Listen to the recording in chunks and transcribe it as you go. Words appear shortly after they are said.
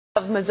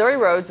Of Missouri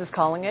Roads is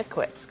calling it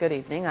quits. Good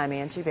evening, I'm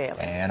Angie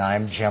Bailey. And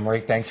I'm Jim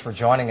Reek. Thanks for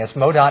joining us.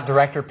 MoDOT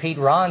Director Pete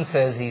Rahn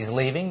says he's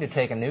leaving to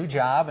take a new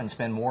job and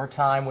spend more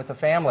time with the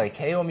family.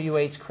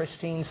 KOMU-8's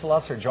Christine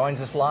Slusser joins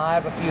us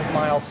live a few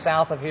miles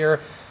south of here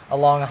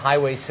along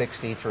Highway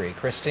 63.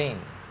 Christine.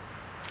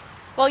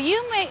 Well,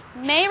 you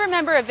may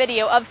remember a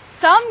video of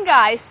some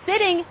guy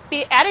sitting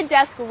at a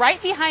desk right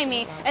behind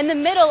me in the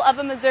middle of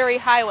a Missouri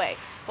highway.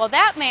 Well,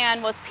 that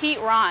man was Pete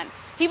Rahn.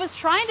 He was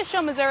trying to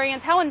show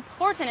Missourians how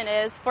important it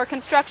is for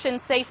construction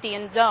safety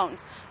in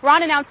zones.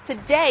 Rahn announced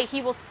today he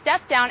will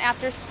step down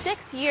after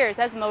 6 years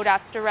as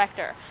MoDOT's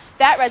director.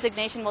 That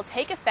resignation will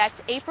take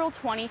effect April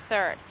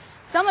 23rd.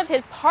 Some of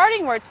his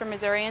parting words for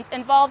Missourians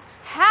involved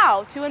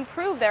how to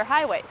improve their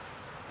highways.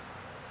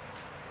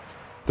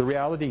 The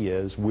reality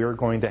is we're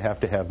going to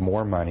have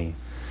more money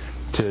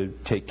to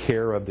take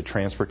care of the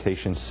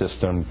transportation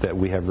system that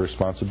we have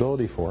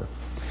responsibility for.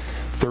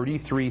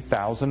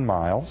 33,000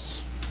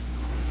 miles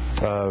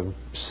of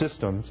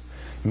systems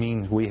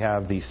means we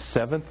have the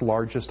 7th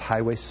largest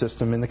highway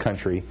system in the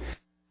country.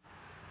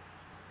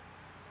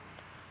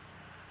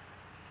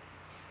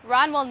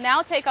 Rahn will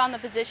now take on the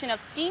position of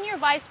Senior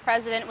Vice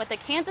President with a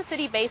Kansas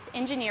City-based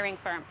engineering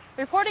firm.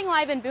 Reporting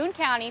live in Boone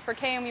County for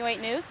KOMU-8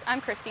 News, I'm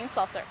Christine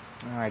Slusser.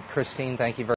 All right, Christine, thank you very much.